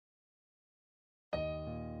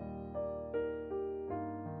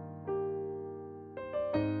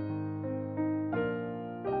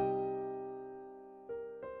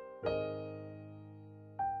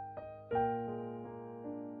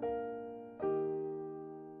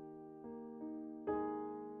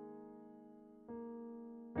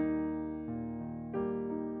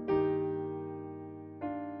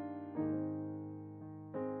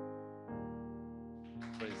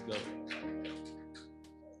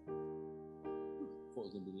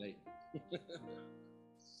was going to be late.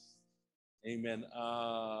 Amen.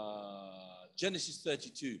 Genesis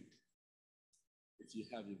 32. If you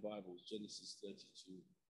have your Bibles, Genesis 32.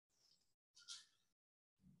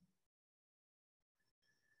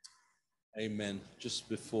 Amen. Just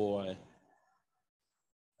before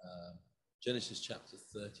Genesis chapter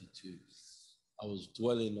 32, I was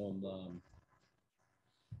dwelling on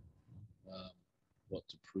what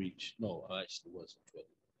to preach. No, I actually wasn't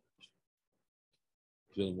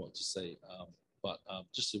dwelling what to say. But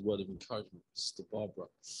just a word of encouragement, Sister Barbara.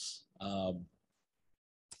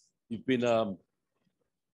 You've been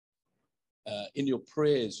in your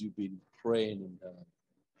prayers. You've been praying and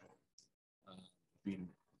been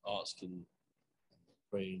asking,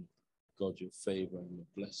 praying God your favor and your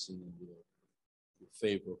blessing and your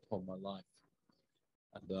favor upon my life.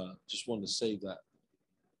 And just want to say that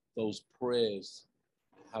those prayers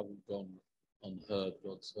haven't gone unheard.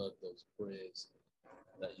 God's heard those prayers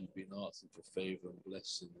that you've been asking for favor and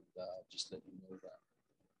blessing, and just let you know that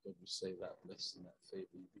God will say that blessing, that favor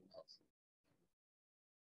you've been asking.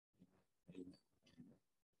 Amen.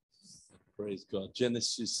 Praise God.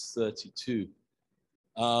 Genesis 32.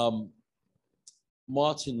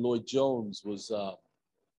 Martin Lloyd-Jones was a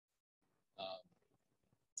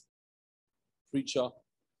preacher,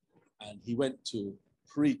 and he went to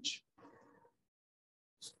preach,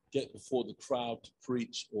 get before the crowd to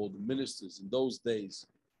preach, or the ministers in those days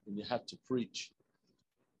when you had to preach.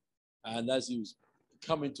 And as he was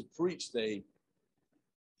coming to preach, they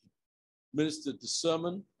ministered the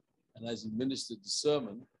sermon, and as he ministered the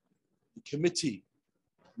sermon, the committee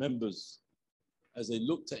members, as they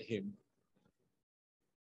looked at him,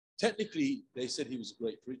 technically, they said he was a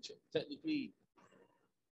great preacher. Technically,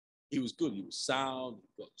 he was good. He was sound.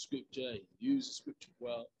 He got scripture. He used the scripture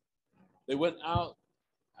well. They went out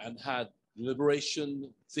and had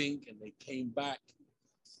deliberation, think, and they came back.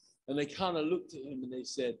 And they kind of looked at him and they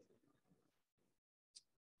said,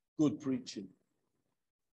 good preaching.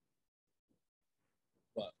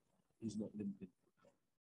 But he's not living.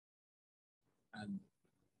 And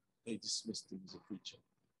they dismissed him as a preacher.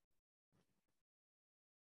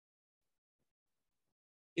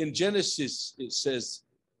 In Genesis, it says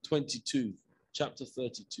 22, chapter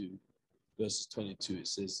 32, verses 22, it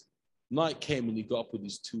says, night came and he got up with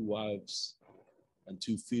his 2 wives and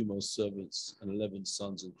 2 female servants and 11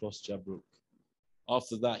 sons and crossed Jabbok.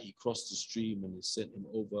 After that, he crossed the stream and he sent them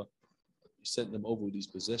over with his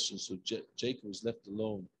possessions. So Jacob was left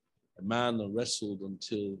alone. A man wrestled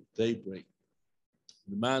until daybreak.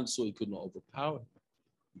 The man saw he could not overpower him.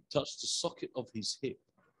 He touched the socket of his hip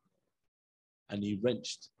and he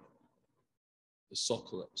wrenched the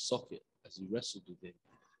socket as he wrestled with him.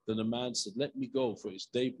 Then the man said, let me go, for it's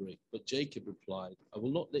daybreak. But Jacob replied, I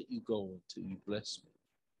will not let you go until you bless me.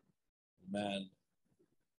 The man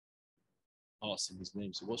asked him his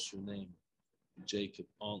name. So what's your name? And Jacob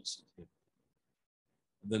answered him.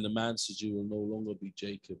 And then the man said, you will no longer be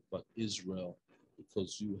Jacob, but Israel,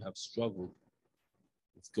 because you have struggled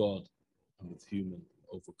with God and with human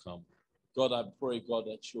overcome. God, I pray, God,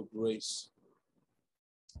 that your grace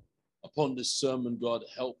upon this sermon, God,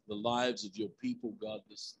 help the lives of your people, God,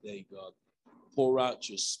 this day, God. Pour out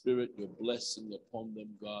your spirit, your blessing upon them,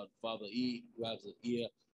 God. Father, he who has an ear,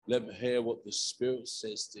 let him hear what the Spirit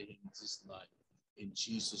says to him this night. In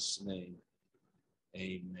Jesus' name,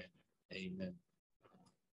 amen. Amen.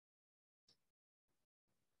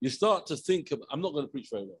 You start to think of, I'm not going to preach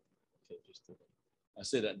very long. Okay, I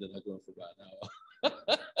say that and then I go on for about an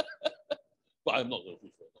hour. But I'm not going to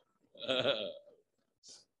preach very long.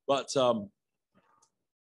 But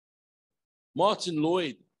Martin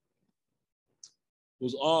Lloyd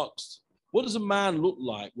was asked, what does a man look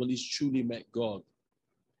like when he's truly met God?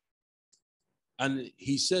 And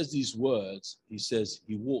he says these words, he says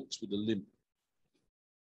he walks with a limp.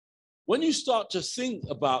 When you start to think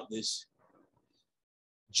about this,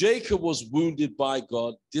 Jacob was wounded by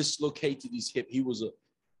God, dislocated his hip. He was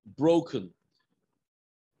broken.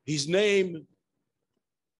 His name,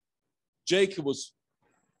 Jacob, was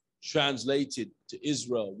translated to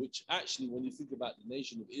Israel, which actually, when you think about the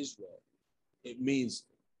nation of Israel, it means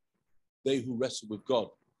they who wrestle with God.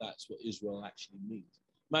 That's what Israel actually means.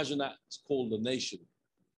 Imagine that it's called a nation,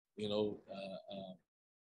 you know.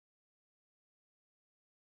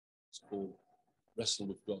 It's called wrestle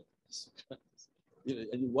with God. You know,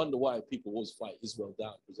 and you wonder why people always fight Israel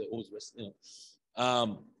down, because they always wrestle, you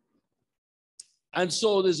know. And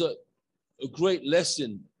so there's a great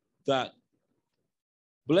lesson that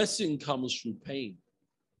blessing comes through pain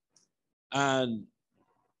and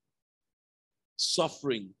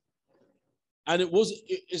suffering. And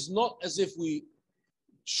it's not as if we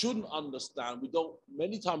shouldn't understand.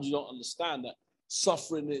 Many times you don't understand that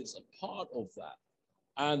suffering is a part of that.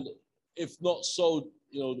 And if not so,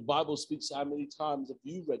 the Bible speaks how many times have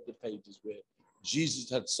you read the pages where Jesus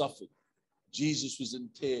had suffered? Jesus was in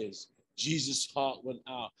tears. Jesus' heart went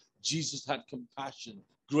out. Jesus had compassion,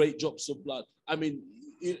 great drops of blood. I mean,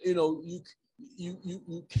 you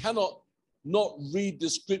cannot not read the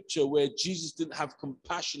scripture where Jesus didn't have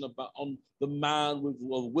compassion on the man with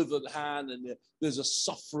a withered hand, and there's a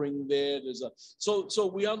suffering there. So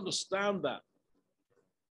we understand that.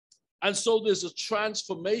 And so there's a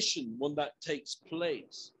transformation when that takes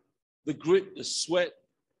place. The grit, the sweat,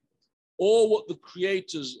 all what the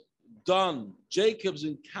Creator's done. Jacob's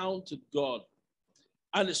encountered God.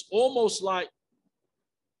 And it's almost like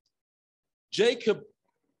Jacob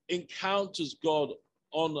encounters God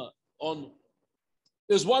on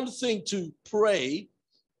there's one thing to pray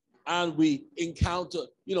and we encounter,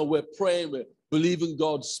 we're praying, we're believing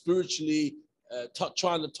God spiritually,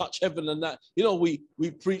 trying to touch heaven and that.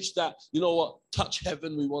 We preach that, touch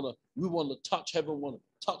heaven. We want to touch heaven, want to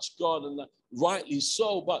touch God, and that, rightly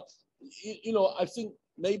so. But, I think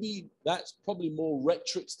maybe that's probably more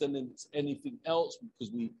rhetorics than anything else,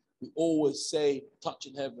 because we always say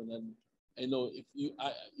touching heaven. And,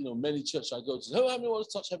 many churches I go to, how many want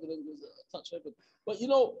to touch heaven? Touch heaven. But,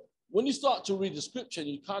 when you start to read the scripture and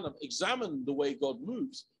you kind of examine the way God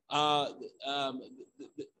moves,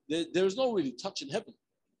 there is no really touch in heaven.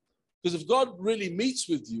 Because if God really meets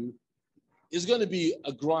with you, it's going to be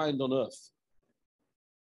a grind on earth.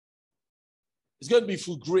 It's going to be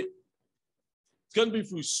through grit. It's going to be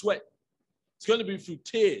through sweat. It's going to be through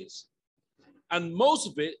tears. And most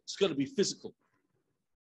of it's going to be physical.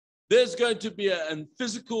 There's going to be a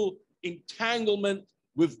physical entanglement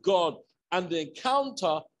with God. And the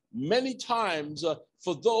encounter, many times,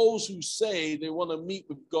 for those who say they want to meet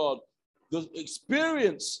with God, the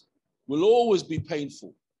experience will always be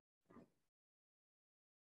painful.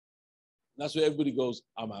 That's where everybody goes,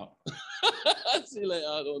 I'm out. See you later,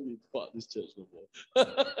 I don't need to part of this church no more.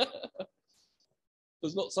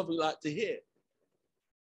 It's not something we like to hear.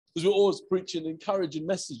 Because we're always preaching encouraging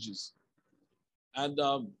messages. And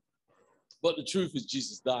but the truth is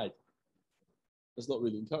Jesus died. That's not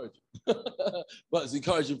really encouraging. But it's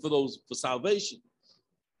encouraging for those for salvation.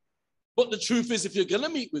 But the truth is, if you're going to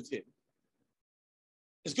meet with him,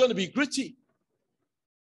 it's going to be gritty.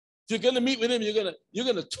 If you're going to meet with him, you're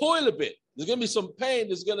going to toil a bit. There's going to be some pain.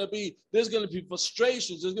 There's going to be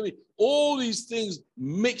frustrations. There's going to be all these things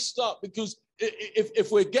mixed up, because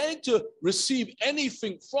if we're going to receive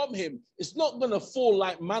anything from him, it's not going to fall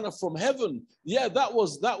like manna from heaven. Yeah, that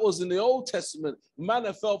was in the Old Testament.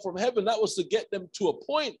 Manna fell from heaven. That was to get them to a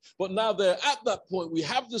point. But now they're at that point. We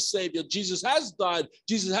have the Savior. Jesus has died.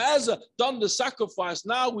 Jesus has done the sacrifice.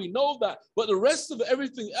 Now we know that. But the rest of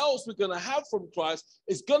everything else we're going to have from Christ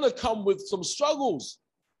is going to come with some struggles.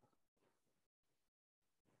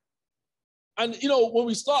 And, when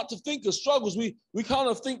we start to think of struggles, we kind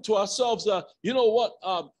of think to ourselves,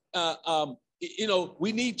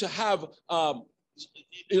 we need to have,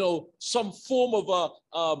 some form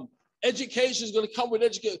of education is going to come with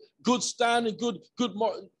education, good standing, good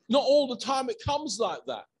moral. Not all the time it comes like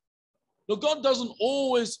that. No, God doesn't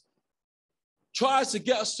always try to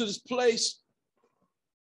get us to this place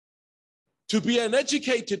to be an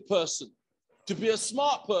educated person, to be a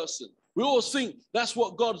smart person. We all think that's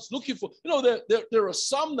what God's looking for. There are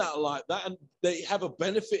some that are like that, and they have a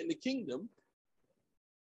benefit in the kingdom.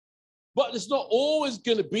 But it's not always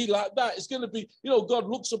going to be like that. It's going to be, God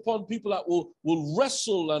looks upon people that will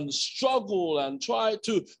wrestle and struggle and try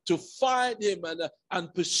to find him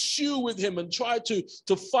and pursue with him and try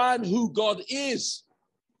to find who God is.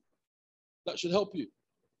 That should help you.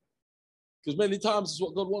 Because many times it's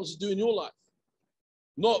what God wants to do in your life.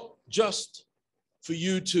 Not just for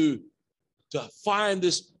you to find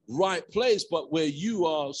this right place, but where you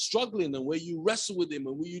are struggling and where you wrestle with him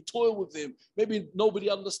and where you toil with him. Maybe nobody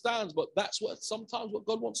understands, but that's sometimes what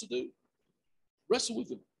God wants to do. Wrestle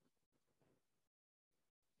with him.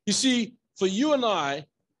 You see, for you and I,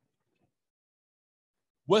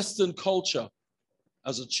 Western culture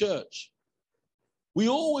as a church, we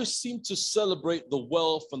always seem to celebrate the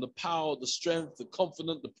wealth and the power, the strength, the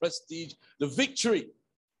confidence, the prestige, the victory.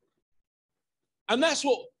 And that's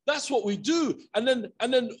what we do. And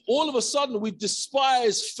then all of a sudden we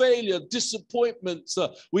despise failure, disappointments.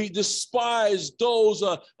 We despise those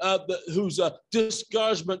whose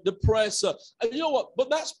discouragement, depressed. And you know what? But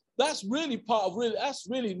that's really that's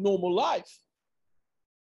really normal life.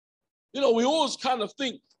 We always kind of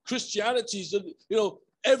think Christianity is,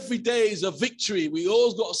 every day is a victory. We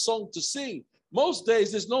always got a song to sing. Most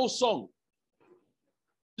days there's no song.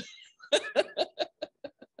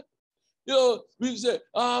 You know, we say,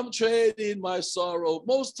 I'm trading my sorrow.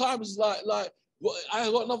 Most times, like well, I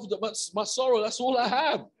got nothing but my sorrow. That's all I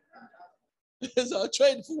have. It's like,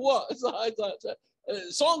 trade for what? It's like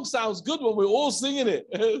song sounds good when we're all singing it.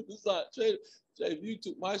 It's like, trade, you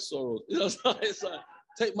took my sorrow. You know, it's like,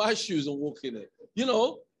 take my shoes and walk in it. You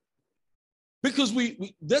know, because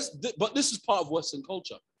but this is part of Western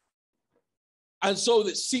culture. And so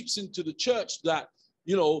it seeps into the church that,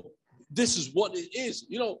 you know, this is what it is.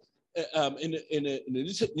 You know, in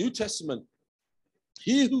the New Testament,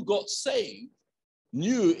 he who got saved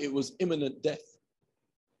knew it was imminent death.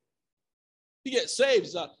 You get saved,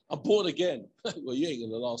 it's like, I'm born again. Well, you ain't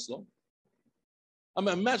going to last long. I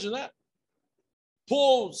mean, imagine that.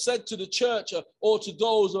 Paul said to the church or to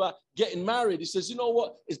those about getting married, he says, you know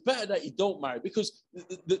what? It's better that you don't marry because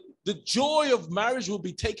the joy of marriage will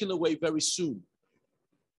be taken away very soon.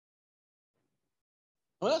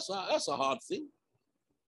 Well, that's a hard thing.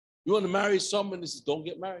 You want to marry someone, he says, don't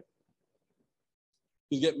get married.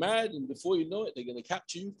 You get married, and before you know it, they're going to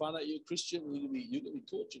capture you, find out you're a Christian, and you're going to be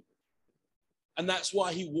tortured. And that's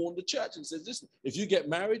why he warned the church and says, listen, if you get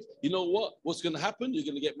married, you know what? What's going to happen? You're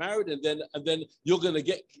going to get married, and then you're going to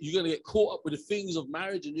get caught up with the things of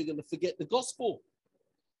marriage, and you're going to forget the gospel.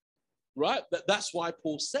 Right? That's why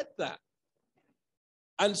Paul said that.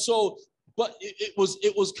 And so, but it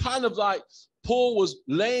was kind of like Paul was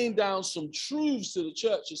laying down some truths to the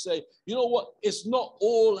church to say, you know what? It's not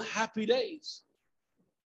all happy days.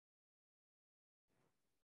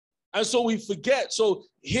 And so we forget. So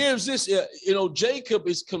here's this, you know, Jacob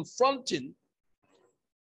is confronting,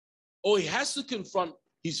 or he has to confront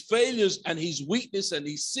his failures and his weakness and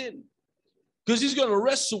his sin. Because he's going to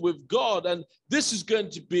wrestle with God, and this is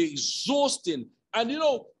going to be exhausting. And, you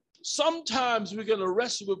know, sometimes we're going to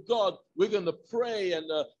wrestle with God. We're going to pray, and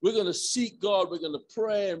we're going to seek God. We're going to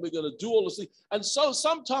pray, and we're going to do all this things. And so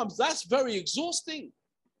sometimes that's very exhausting.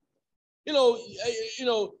 You know,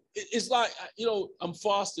 it's like, you know, I'm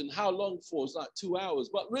fasting. How long for? It's like 2 hours.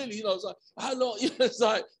 But really, you know, it's like, how long? It's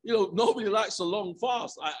like, you know, nobody likes a long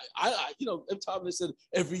fast. I you know, every time they said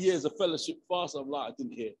every year is a fellowship fast, I'm like, I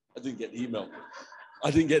didn't get the email.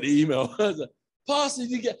 I didn't get the email. Pastor,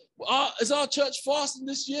 did you get, is our church fasting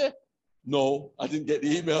this year? No, I didn't get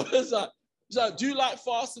the email. It's like, do you like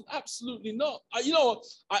fasting? Absolutely not.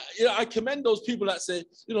 I commend those people that say,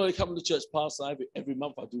 you know, they come to church, Pastor, every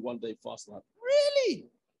month I do 1 day fast. Like, really?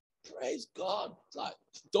 Praise God. It's like,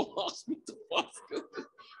 don't ask me to fast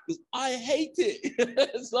because I hate it.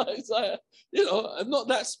 It's like, you know, I'm not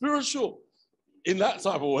that spiritual in that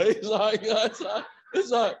type of way.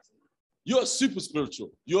 It's like you're super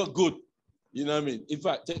spiritual. You're good. You know what I mean? In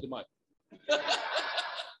fact, take the mic.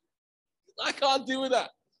 I can't deal with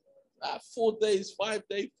that. 4 days, 5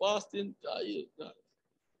 day fasting.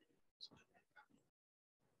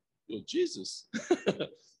 You're Jesus.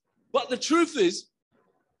 But the truth is,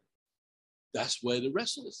 that's where the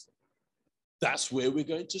wrestle is. That's where we're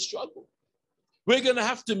going to struggle. We're going to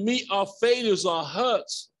have to meet our failures, our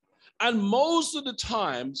hurts. And most of the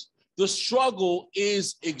times, the struggle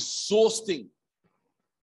is exhausting.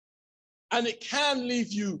 And it can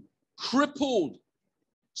leave you crippled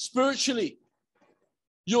spiritually.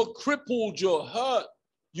 You're crippled, you're hurt,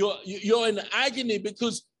 you're in agony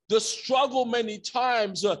because the struggle many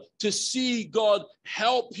times to see God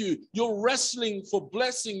help you. You're wrestling for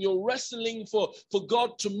blessing. You're wrestling for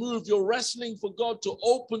God to move. You're wrestling for God to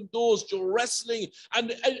open doors. You're wrestling.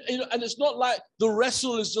 And it's not like the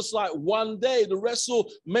wrestle is just like 1 day. The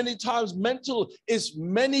wrestle many times mental is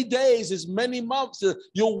many days, is many months.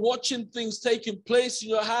 You're watching things taking place in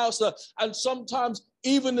your house. And sometimes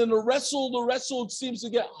even in a wrestle, the wrestle seems to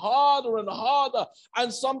get harder and harder.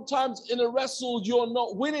 And sometimes in a wrestle, you're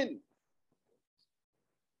not winning.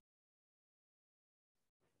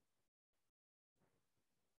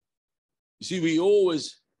 You see, we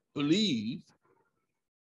always believe,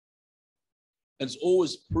 and it's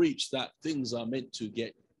always preached that things are meant to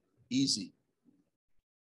get easy.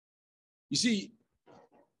 You see,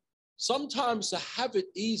 sometimes to have it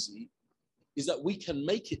easy is that we can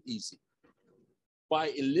make it easy by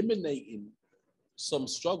eliminating some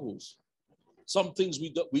struggles. Some things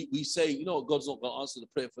we say, you know, God's not going to answer the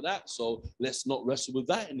prayer for that, so let's not wrestle with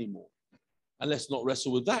that anymore. And let's not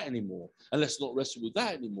wrestle with that anymore. And let's not wrestle with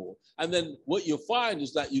that anymore. And then what you'll find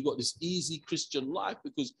is that you've got this easy Christian life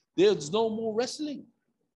because there's no more wrestling.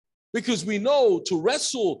 Because we know to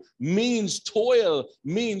wrestle means toil,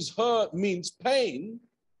 means hurt, means pain.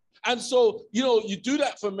 And so, you know, you do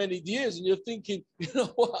that for many years and you're thinking, you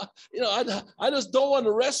know what, I just don't want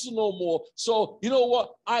to wrestle no more. So, you know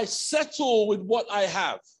what, I settle with what I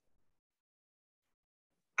have.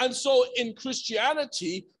 And so in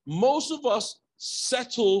Christianity, most of us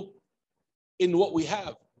settle in what we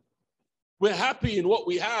have. We're happy in what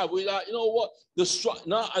we have. We're like, you know what?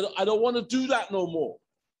 No, I don't want to do that no more.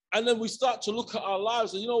 And then we start to look at our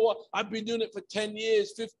lives and you know what? I've been doing it for 10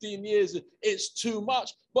 years, 15 years. It's too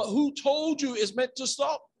much. But who told you it's meant to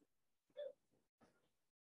stop?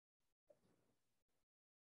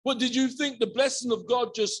 What, did you think the blessing of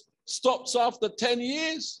God just stops after 10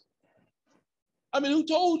 years? I mean, who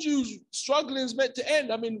told you struggling is meant to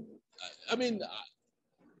end? I mean,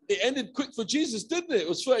 it ended quick for Jesus, didn't it? It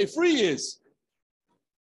was 33 years.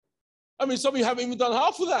 I mean, some of you haven't even done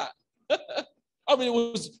half of that. I mean,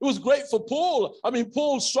 it was great for Paul. I mean,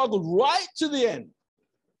 Paul struggled right to the end.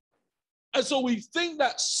 And so we think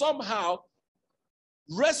that somehow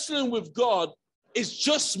wrestling with God is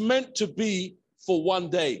just meant to be for one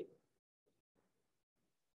day.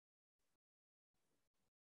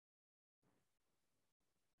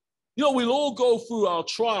 You know, we'll all go through our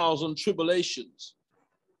trials and tribulations.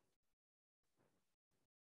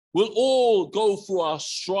 We'll all go through our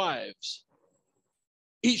strives,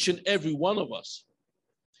 each and every one of us.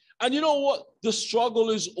 And you know what? The struggle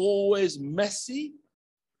is always messy,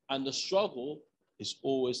 and the struggle is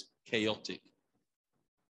always chaotic.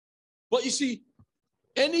 But you see,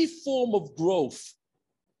 any form of growth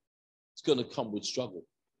is going to come with struggle.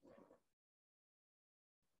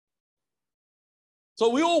 So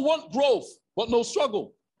we all want growth, but no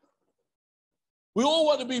struggle. We all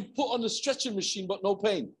want to be put on the stretching machine, but no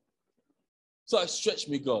pain. So I stretch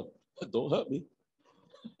me, God, but don't hurt me.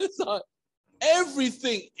 It's like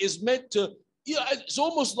everything is meant to, you know, it's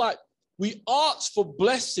almost like we ask for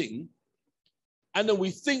blessing and then we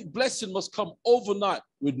think blessing must come overnight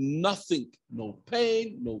with nothing, no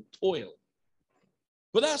pain, no toil.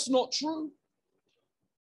 But that's not true.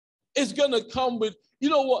 It's going to come with, you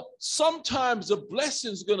know what? Sometimes the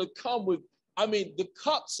blessing is going to come with, I mean, the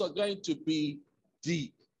cuts are going to be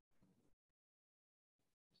deep.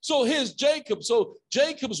 So here's Jacob. So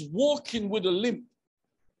Jacob's walking with a limp.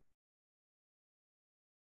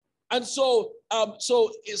 And so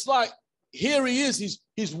it's like, here he is,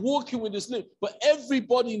 he's walking with his limp, but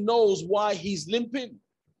everybody knows why he's limping.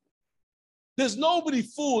 There's nobody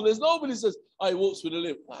fooled. There's nobody says, oh, he walks with a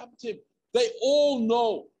limp. What happened to him? They all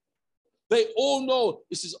know. They all know.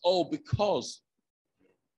 This is, oh, because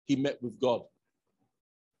he met with God.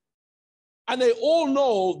 And they all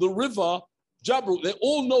know the river, Jabbok. They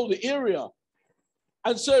all know the area.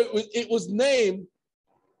 And so it was named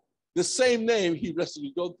the same name he wrestled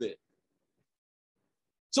with God there.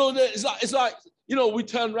 So it's like, you know, we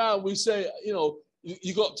turn around, we say, you know,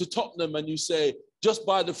 you got to Tottenham and you say, just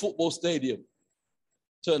by the football stadium,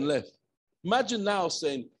 turn left. Imagine now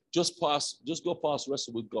saying, just go past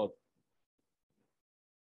Wrestle with God.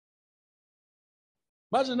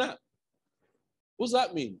 Imagine that. What does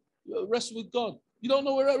that mean? Wrestle with God. You don't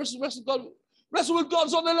know where wrestle with God? Wrestle with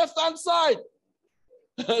God's on the left-hand side.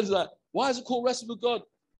 It's like, why is it called Wrestle with God?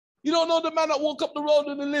 You don't know the man that walked up the road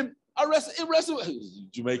in the limb. I wrestle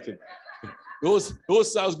with Jamaican. It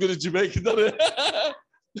always sounds good in Jamaican, doesn't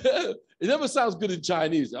it? It never sounds good in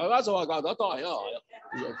Chinese. That's how I got. I thought, you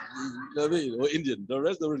know what I mean? Or Indian. The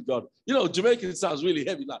rest of God. You know, Jamaican sounds really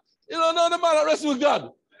heavy. Like, you don't know the man that wrestle with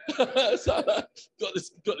God. So,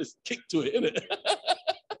 got this kick to it, innit?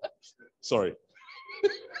 Sorry.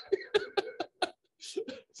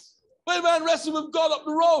 But man wrestled with God up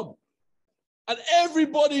the road. And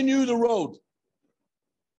everybody knew the road.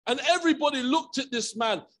 And everybody looked at this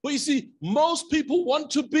man. But you see, most people want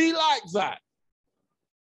to be like that.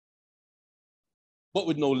 But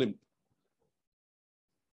with no limp.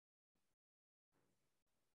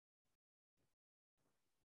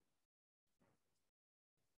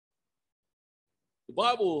 The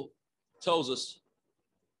Bible tells us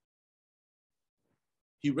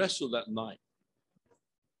he wrestled that night.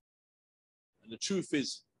 And the truth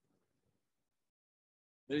is,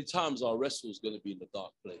 many times our wrestle is going to be in a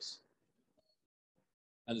dark place.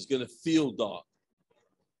 And it's going to feel dark.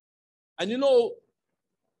 And you know,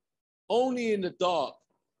 only in the dark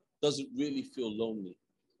does it really feel lonely.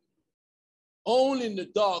 Only in the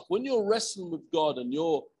dark, when you're wrestling with God and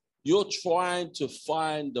you're trying to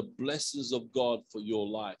find the blessings of God for your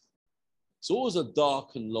life, it's always a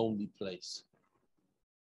dark and lonely place.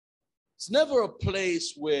 It's never a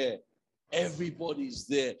place where everybody's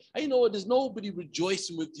there. And you know what? There's nobody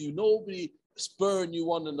rejoicing with you, nobody spurring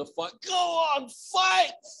you on in the fight. Go on,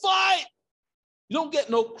 fight, fight. You don't get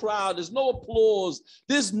no crowd. There's no applause.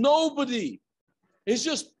 There's nobody. It's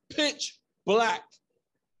just pitch black.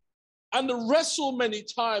 And the wrestle many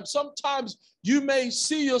times, sometimes you may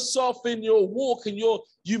see yourself in your walk and you're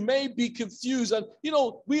you may be confused. And,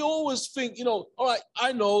 we always think, all right,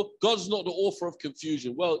 I know God's not the author of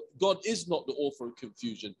confusion. Well, God is not the author of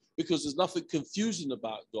confusion because there's nothing confusing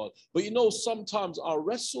about God. But, sometimes our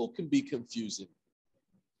wrestle can be confusing.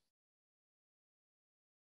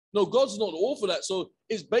 No, God's not the author of that. So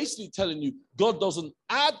it's basically telling you God doesn't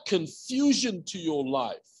add confusion to your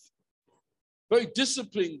life. Very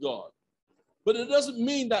disciplined God. But it doesn't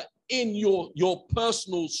mean that in your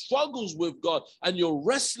personal struggles with God and you're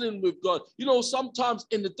wrestling with God, sometimes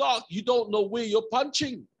in the dark, you don't know where you're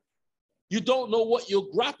punching. You don't know what you're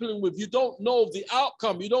grappling with. You don't know the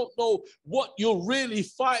outcome. You don't know what you're really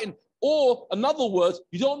fighting. Or, in other words,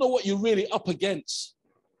 you don't know what you're really up against.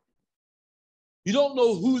 You don't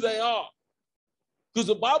know who they are. Because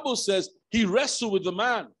the Bible says he wrestled with the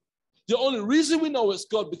man. The only reason we know it's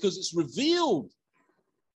God because it's revealed.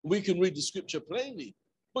 We can read the scripture plainly.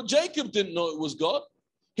 But Jacob didn't know it was God.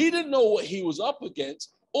 He didn't know what he was up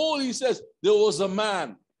against. All he says, there was a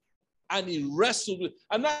man and he wrestled with.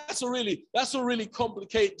 And that's a really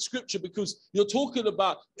complicated scripture because you're talking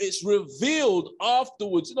about it's revealed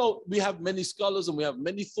afterwards. We have many scholars and we have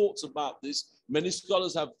many thoughts about this. Many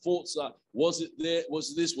scholars have thoughts that was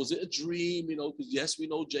it a dream? Because yes, we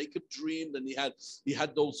know Jacob dreamed and he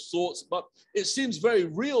had those thoughts, but it seems very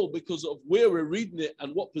real because of where we're reading it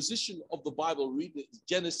and what position of the Bible reading it,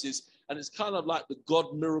 Genesis, and it's kind of like the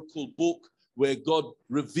God miracle book where God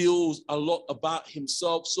reveals a lot about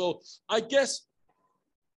himself. So I guess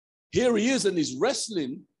here he is and he's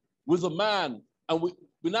wrestling with a man, and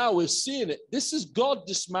we're seeing it. This is God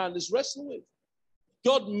this man is wrestling with.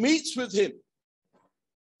 God meets with him.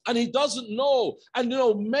 And he doesn't know. And,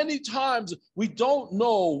 many times we don't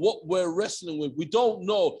know what we're wrestling with. We don't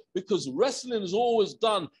know because wrestling is always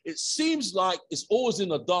done. It seems like it's always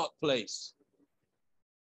in a dark place.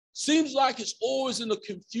 Seems like it's always in a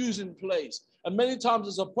confusing place. And many times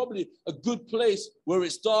it's probably a good place where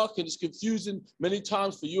it's dark and it's confusing many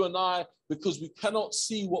times for you and I because we cannot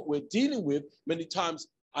see what we're dealing with. Many times,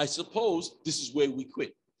 I suppose, this is where we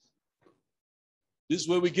quit. This is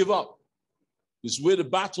where we give up. This is where the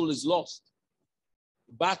battle is lost.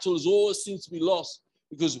 The battle always seems to be lost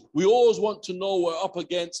because we always want to know what we're up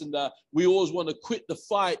against, and we always want to quit the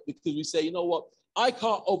fight because we say, you know what, I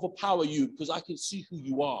can't overpower you because I can see who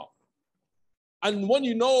you are. And when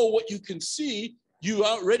you know what you can see, you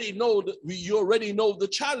already know the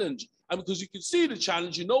challenge. And because you can see the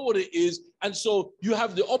challenge, you know what it is. And so you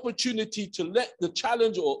have the opportunity to let the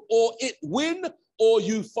challenge or it win or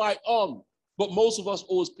you fight on. But most of us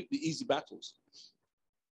always pick the easy battles.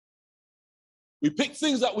 We pick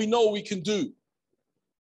things that we know we can do.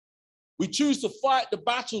 We choose to fight the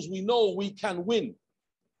battles we know we can win.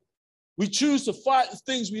 We choose to fight the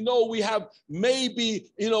things we know we have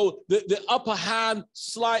maybe, the upper hand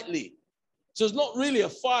slightly. So it's not really a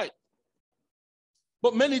fight.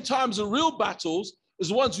 But many times the real battles is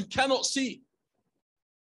the ones you cannot see.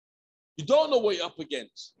 You don't know what you're up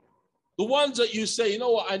against. The ones that you say, you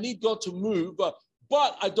know what, I need God to move, but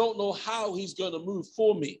I don't know how he's going to move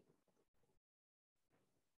for me.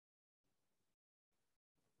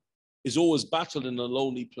 Is always battled in a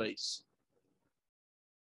lonely place.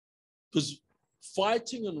 Because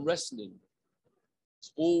fighting and wrestling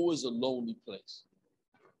is always a lonely place.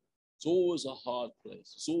 It's always a hard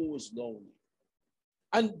place. It's always lonely.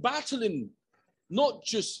 And battling, not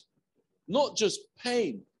just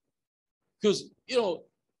pain. Because,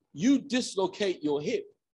 you dislocate your hip.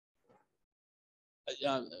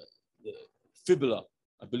 The fibula,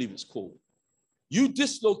 I believe it's called. You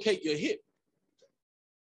dislocate your hip.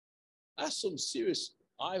 That's some serious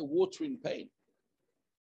eye-watering pain.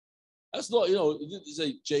 That's not, it didn't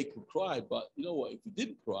say Jacob cried, but you know what? If he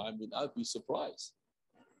didn't cry, I'd be surprised.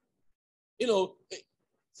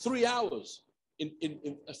 3 hours.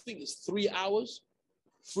 I think it's 3 hours.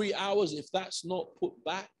 3 hours, if that's not put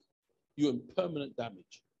back, you're in permanent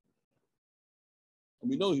damage. And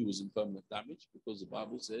we know he was in permanent damage because the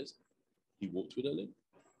Bible says he walked with a limp.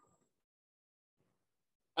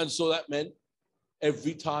 And so that meant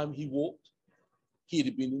every time he walked, he'd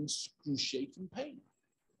have been in excruciating pain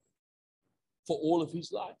for all of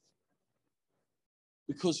his life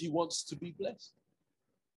because he wants to be blessed.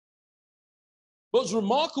 But it's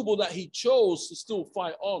remarkable that he chose to still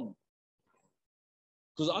fight on.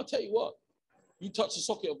 Because I'll tell you what, you touch the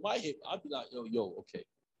socket of my hip, I'd be like, yo, okay.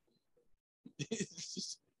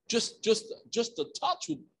 just a touch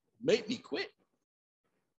would make me quit.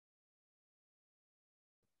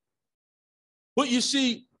 But you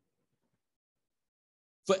see,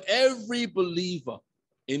 for every believer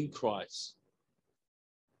in Christ,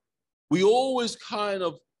 we always kind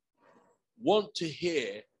of want to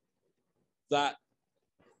hear that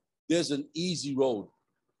there's an easy road.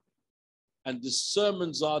 And the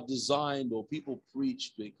sermons are designed, or people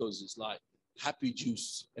preach, because it's like happy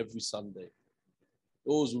juice every Sunday. It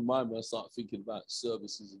always remind me, I start thinking about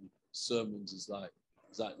services and sermons. It's like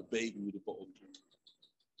the baby with the bottle.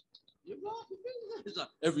 You're right. It's like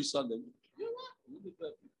every Sunday. You're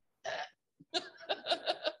right.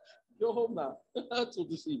 Go home now. Until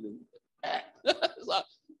this evening. It's like,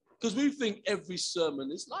 because we think every sermon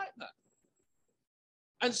is like that.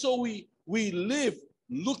 And so we live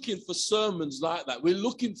looking for sermons like that. We're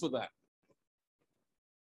looking for that.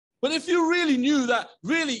 But if you really knew that,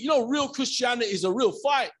 really, real Christianity is a real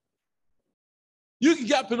fight. You can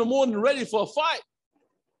get up in the morning ready for a fight,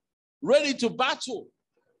 ready to battle,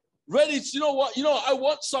 ready to, I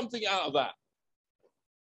want something out of that.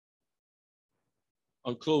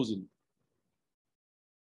 I'm closing.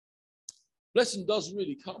 Blessing does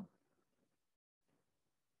really come.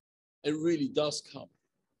 It really does come.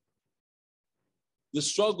 The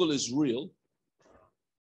struggle is real,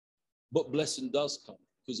 but blessing does come.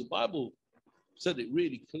 Because the Bible said it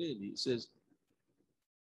really clearly. It says,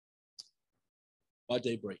 by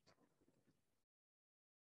daybreak.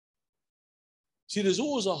 See, there's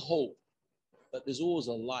always a hope that there's always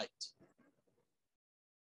a light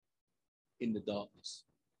in the darkness.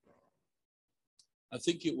 I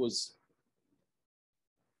think it was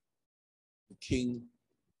the King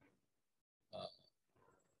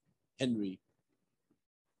Henry,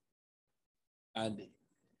 and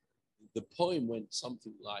the poem went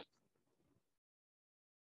something like,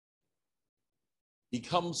 he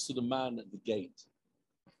comes to the man at the gate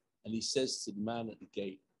and he says to the man at the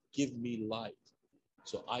gate, give me light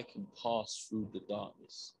so I can pass through the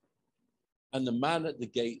darkness. And the man at the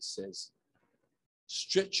gate says,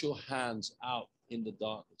 stretch your hands out in the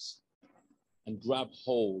darkness and grab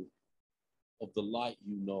hold of the light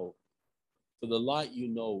you know. For the light you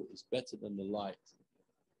know is better than the light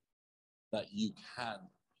that you can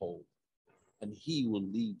hold. And he will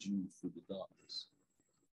lead you through the darkness.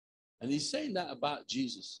 And he's saying that about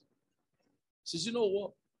Jesus. He says, you know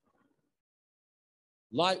what?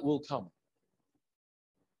 Light will come.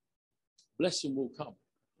 Blessing will come.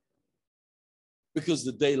 Because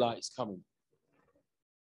the daylight is coming.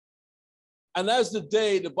 And as the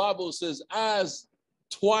day, the Bible says, as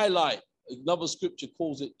twilight, another scripture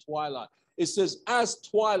calls it twilight. It says, as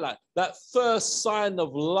twilight, that first sign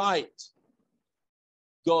of light,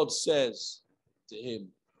 God says to him,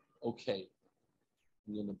 okay,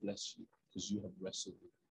 I'm going to bless you because you have wrestled with me.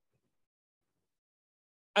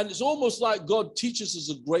 And it's almost like God teaches us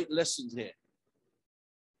a great lesson here.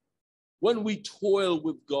 When we toil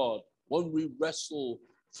with God, when we wrestle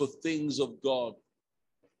for things of God,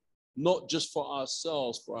 not just for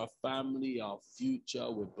ourselves, for our family, our future,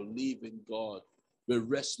 we believe in God, we're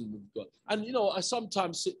wrestling with God. And, I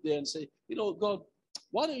sometimes sit there and say, God,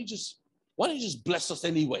 why don't you just bless us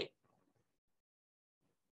anyway?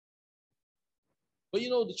 But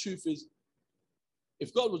the truth is,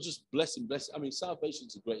 if God was just blessing, salvation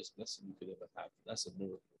is the greatest blessing you could ever have. That's a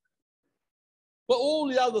miracle. But all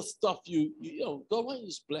the other stuff, God, why don't you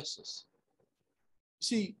just bless us?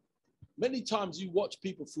 See, many times you watch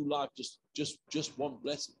people through life just want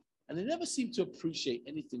blessing, and they never seem to appreciate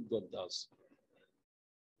anything God does.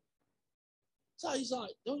 So he's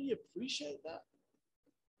like, don't you appreciate that?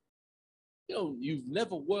 You've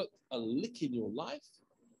never worked a lick in your life.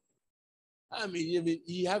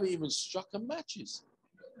 You haven't even struck a matches.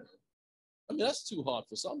 That's too hard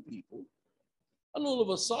for some people. And all of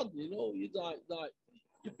a sudden,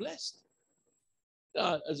 you're blessed.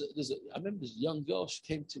 I remember this young girl. She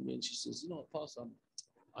came to me and she says, Pastor,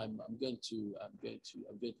 I'm going to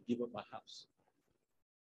give up my house.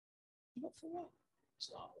 Give up for what?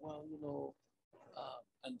 It's like, well,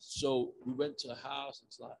 and so we went to her house. And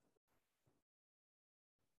it's like,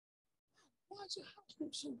 why does your house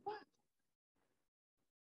look so bad?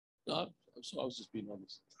 No, I'm sorry, I was just being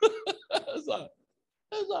honest. I was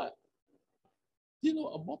like, do you know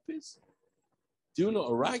what a mop is? Do you know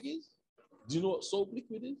what a rag is? Do you know what soap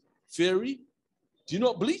liquid is? Fairy? Do you know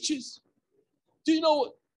what bleach is? Do you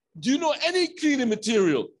know any cleaning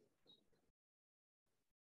material?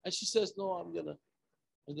 And she says, no, I'm gonna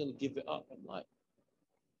give it up. I'm like,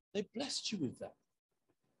 they blessed you with that.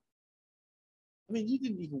 You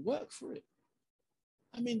didn't even work for it.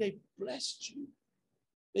 They blessed you.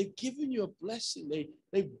 They've given you a blessing.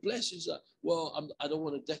 They bless you. Like, well, I don't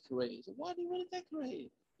want to decorate it. So why do you want to decorate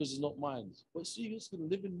it? Because it's not mine. But so you're just going to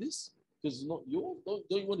live in this? Because it's not yours? Don't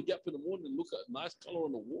you want to get up in the morning and look at a nice color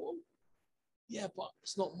on the wall? Yeah, but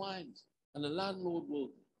it's not mine. And the landlord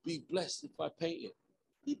will be blessed if I paint it.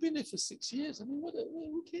 He's been there for 6 years.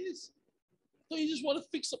 Who cares? Don't you just want to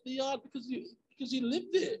fix up the yard because you live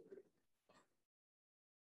there?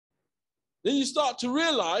 Then you start to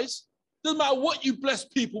realize, doesn't matter what you bless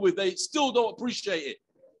people with, they still don't appreciate it.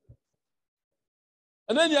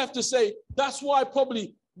 And then you have to say, that's why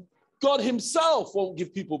probably God himself won't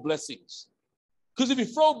give people blessings. Because if you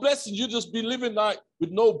throw blessings, you'll just be living like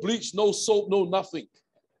with no bleach, no soap, no nothing.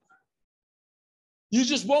 You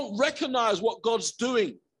just won't recognize what God's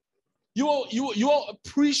doing. You won't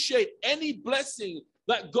appreciate any blessing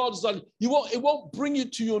that God's done. It won't bring you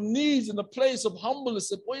to your knees in a place of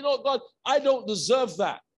humbleness. Well, you know what, God, I don't deserve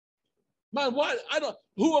that. Man,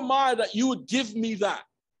 who am I that you would give me that?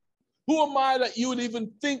 Who am I that you would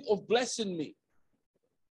even think of blessing me?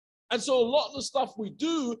 And so a lot of the stuff we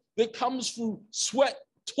do that comes through sweat,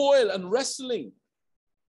 toil, and wrestling.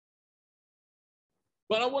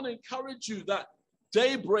 But I want to encourage you that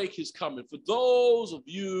daybreak is coming for those of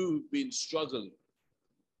you who've been struggling.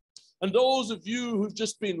 And those of you who've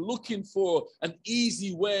just been looking for an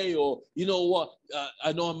easy way, or, you know what,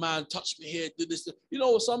 I know a man touched me here, did this. You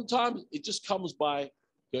know, sometimes it just comes by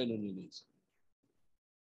going on your knees.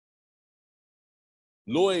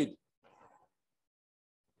 Lloyd,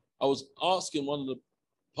 I was asking one of the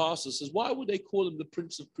pastors, says, why would they call him the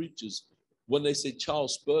Prince of Preachers when they say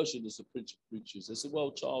Charles Spurgeon is the Prince of Preachers? They said,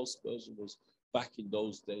 well, Charles Spurgeon was back in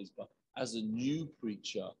those days, but as a new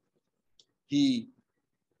preacher,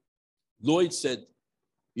 Lloyd said,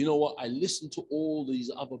 you know what, I listened to all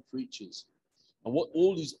these other preachers, and what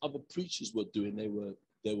all these other preachers were doing, they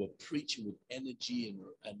were preaching with energy,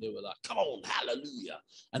 and they were like, come on, hallelujah.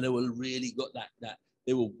 And they were really got that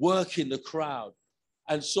they were working the crowd.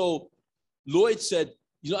 And so Lloyd said,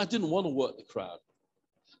 you know, I didn't want to work the crowd.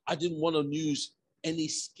 I didn't want to use any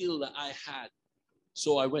skill that I had.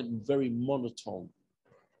 So I went very monotone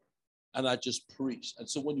and I just preached. And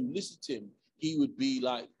so when you listen to him, he would be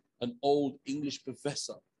like an old English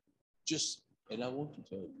professor. And I want to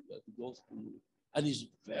tell you that the gospel, and he's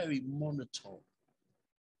very monotone.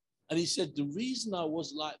 And he said, the reason I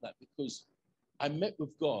was like that, because I met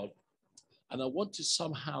with God and I wanted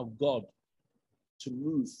somehow God to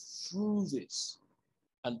move through this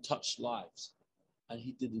and touch lives. And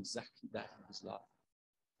he did exactly that in his life.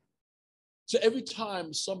 So every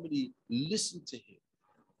time somebody listened to him,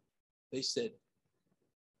 they said,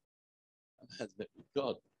 I had met with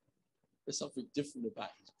God. There's something different about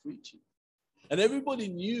his preaching. And everybody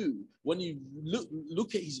knew, when you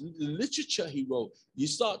look at the literature he wrote, you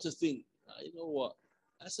start to think, you know what,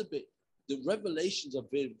 that's a bit, the revelations are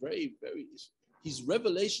very, very, very, his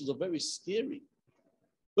revelations are very scary.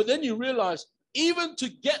 But then you realize, even to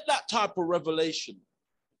get that type of revelation,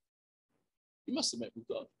 he must have met with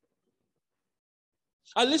God.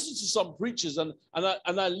 I listen to some preachers and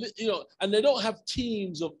they don't have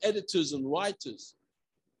teams of editors and writers.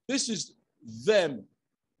 This is them.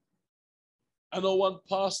 I know one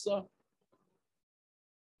pastor,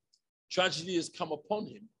 tragedy has come upon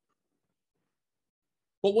him.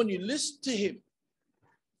 But when you listen to him,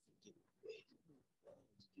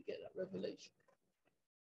 you get that revelation.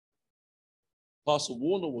 Pastor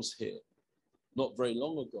Warner was here not very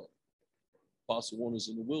long ago. Pastor Warner's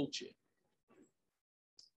in a wheelchair.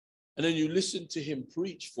 And then you listen to him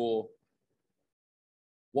preach for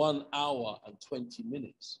 1 hour and 20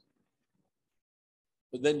 minutes.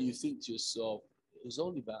 But then you think to yourself, it's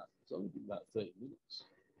only been about 30 minutes.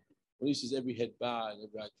 When he says every head bow and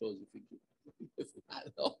every eye closed, you think, I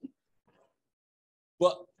don't know.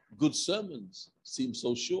 But good sermons seem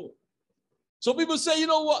so short. So people say, you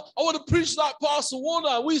know what, I want to preach like Pastor Warner.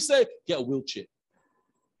 And we say, get a wheelchair.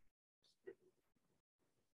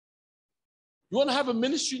 You want to have a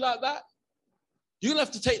ministry like that? You're going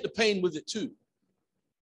to have to take the pain with it too.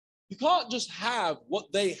 You can't just have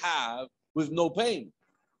what they have with no pain.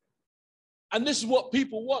 And this is what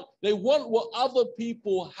people want. They want what other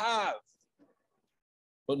people have,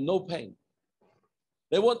 but no pain.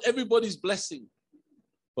 They want everybody's blessing,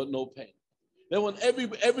 but no pain. They want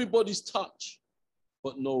everybody's touch,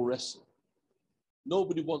 but no wrestle.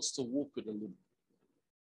 Nobody wants to walk with a limp.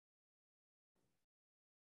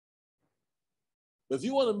 But if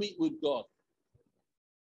you want to meet with God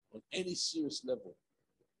on any serious level,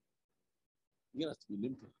 you're going to have to be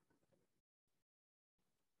limping.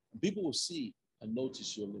 And people will see and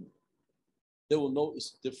notice your limp. They will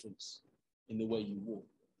notice the difference in the way you walk.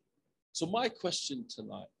 So my question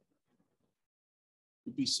tonight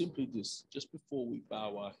would be simply this, just before we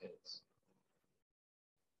bow our heads.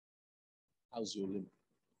 How's your limp?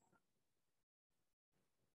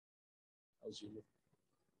 How's your limp?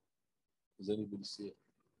 Does anybody see it?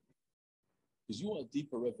 Because you want a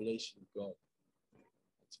deeper revelation of God,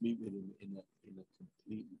 to meet with him in a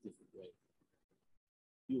completely different way.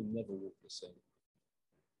 you will never walk the same.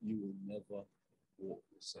 You will never walk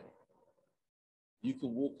the same. You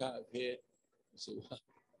can walk out of here and say, well,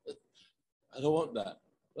 I don't want that.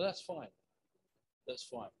 Well, that's fine. That's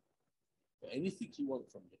fine. But anything you want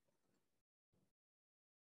from me,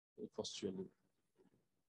 it'll cost you a little.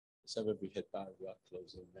 Let's have every head bowed without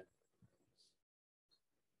closing. Amen.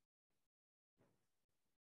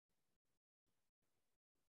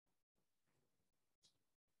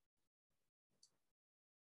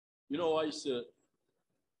 You know,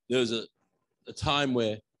 there was a time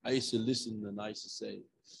where I used to listen and I used to say,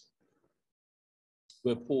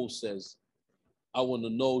 where Paul says, I want to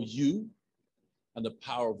know you and the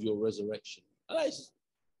power of your resurrection. And I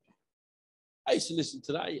used to listen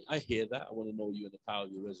to that. I hear that. I want to know you and the power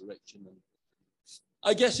of your resurrection. And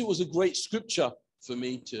I guess it was a great scripture for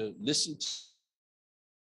me to listen to.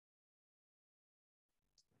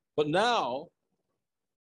 But now,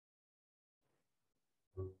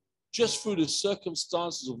 just through the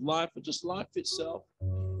circumstances of life, or just life itself,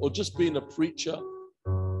 or just being a preacher,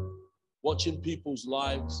 watching people's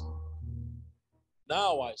lives,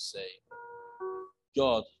 now I say,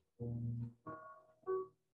 God,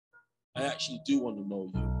 I actually do want to know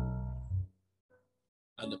you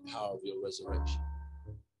and the power of your resurrection.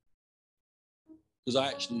 Because I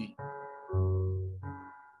actually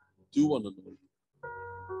do want to know you.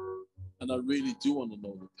 And I really do want to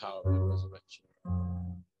know the power of your resurrection.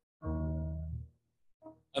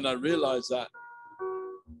 And I realize that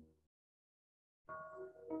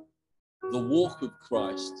the walk with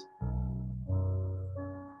Christ,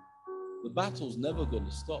 the battle's never going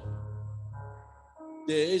to stop.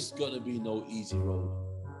 There is going to be no easy road.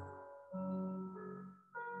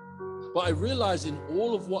 But I realize in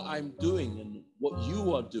all of what I'm doing and what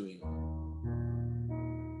you are doing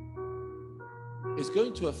is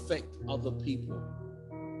going to affect other people.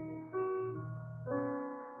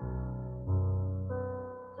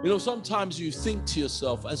 You know, sometimes you think to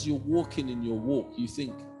yourself as you're walking in your walk, you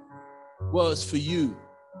think, well, it's for you.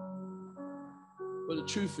 But the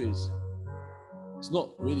truth is, it's not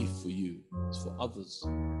really for you, it's for others.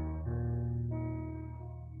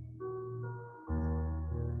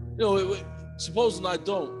 You know, supposing I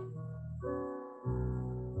don't.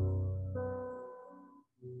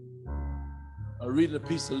 I read a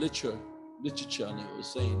piece of literature and it was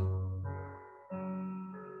saying,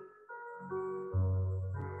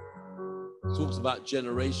 it talks about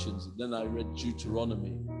generations, and then I read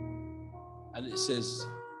Deuteronomy, and it says,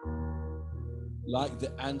 like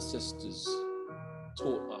the ancestors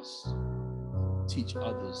taught us, teach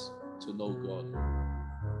others to know God.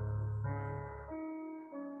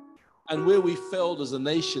 And where we failed as a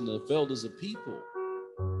nation and failed as a people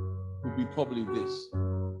would be probably this.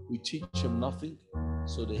 We teach them nothing,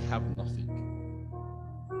 so they have nothing.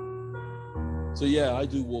 So yeah, I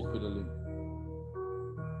do walk with a limp.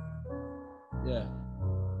 Yeah,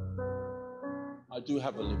 I do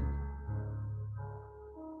have a limp.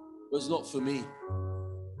 But it's not for me.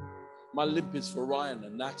 My limp is for Ryan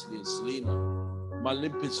and Natalie and Selena. My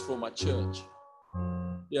limp is for my church.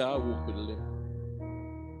 Yeah, I walk with a limp.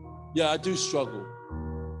 Yeah, I do struggle.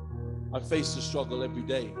 I face the struggle every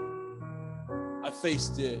day. I face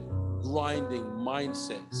the grinding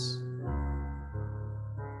mindsets,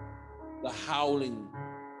 the howling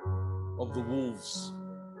of the wolves.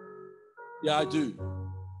 Yeah, I do.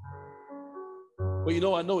 But you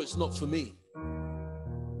know, I know it's not for me.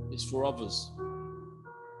 It's for others.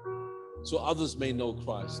 So others may know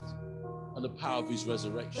Christ and the power of his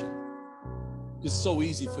resurrection. It's so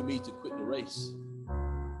easy for me to quit the race.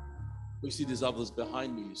 But you see, there's others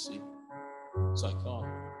behind me, you see. So I can't.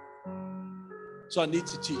 So I need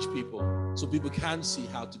to teach people so people can see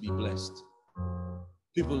how to be blessed.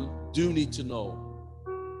 People do need to know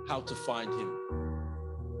how to find him.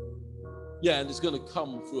 Yeah, and it's going to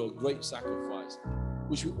come through a great sacrifice,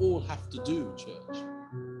 which we all have to do, church.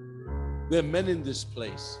 There are men in this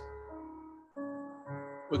place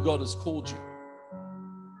where God has called you.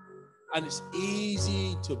 And it's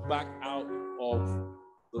easy to back out of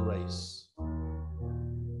the race.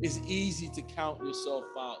 It's easy to count yourself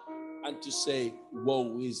out and to say,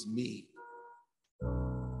 woe is me.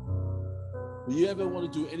 But you ever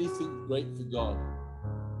want to do anything great for God,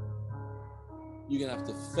 you're going to have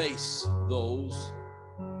to face those.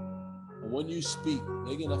 And when you speak,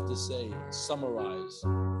 they're going to have to say, summarize.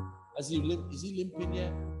 Is he limping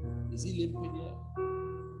yet? Is he limping yet?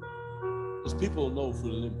 Because people know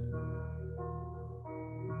through the limp.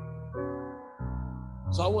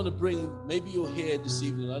 So I want to bring, maybe you're here this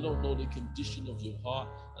evening, I don't know the condition of your heart,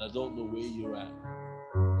 and I don't know where you're at.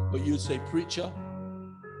 But you'd say, preacher,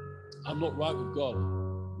 I'm not right with God.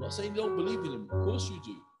 not saying you don't believe in him. Of course you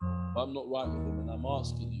do. But I'm not right with him, and I'm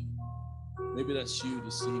asking you. Maybe that's you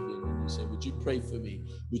this evening, and you say, would you pray for me?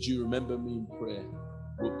 Would you remember me in prayer?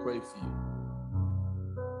 We'll pray for you.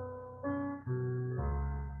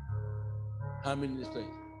 How many in this place?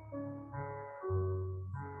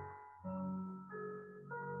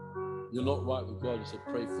 You're not right with God. You said,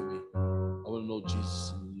 pray for me. I want to know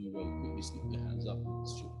Jesus in a new way. Quickly slip your hands up and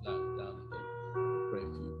strip that down again. Pray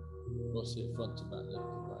for you. Not say front to back, left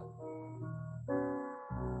to right.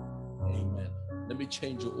 Amen. Let me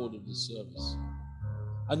change your order of the service.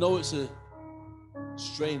 I know it's a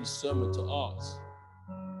strange sermon to ask,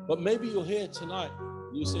 but maybe you're here tonight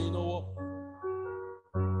and you say, you know what?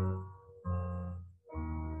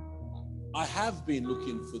 I have been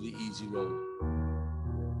looking for the easy road,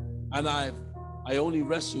 and I only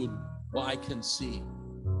wrestled what I can see.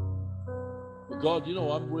 But God, you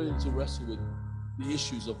know, I'm willing to wrestle with the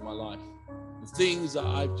issues of my life, the things that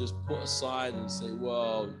I've just put aside and say,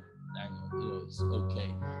 well, hang on, you know, it's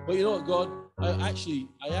okay. But you know what, God, I actually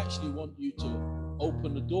want you to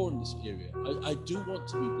open the door in this area. I do want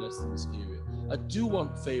to be blessed in this area. I do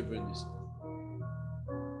want favor in this.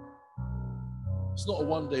 It's not a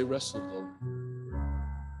one-day wrestle, though.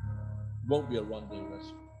 It won't be a one-day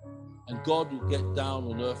wrestle. And God will get down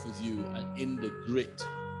on earth with you and in the grit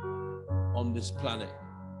on this planet.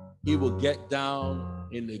 He will get down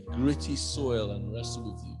in the gritty soil and wrestle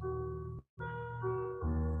with you.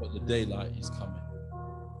 But the daylight is coming.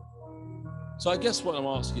 So I guess what I'm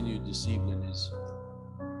asking you this evening is,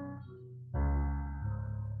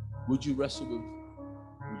 would you wrestle with,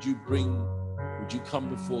 would you come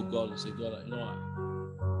before God and say, God, you know what?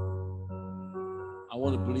 I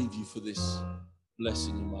want to believe you for this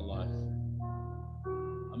blessing in my life.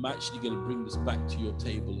 I'm actually going to bring this back to your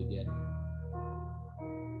table again.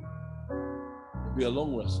 It'll be a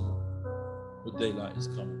long wrestle, but daylight is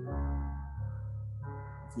coming.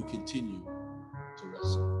 If we continue to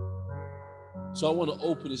wrestle. So I want to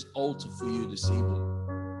open this altar for you this evening.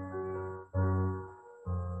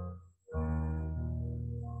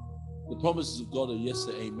 The promises of God are yes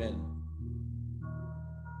and amen.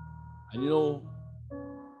 And you know,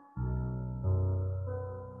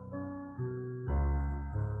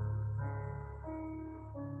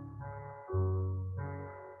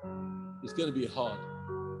 it's going to be hard.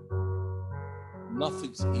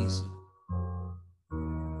 Nothing's easy.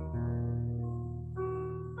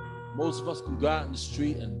 Most of us can go out in the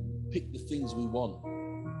street and pick the things we want.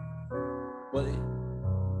 But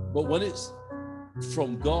when it's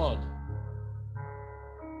from God,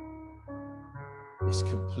 it's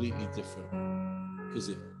completely different because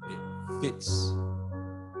it fits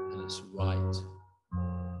and it's right.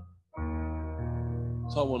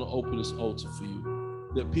 So I want to open this altar for you.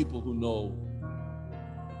 There are people who know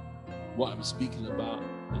what I'm speaking about,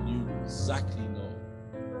 and you exactly know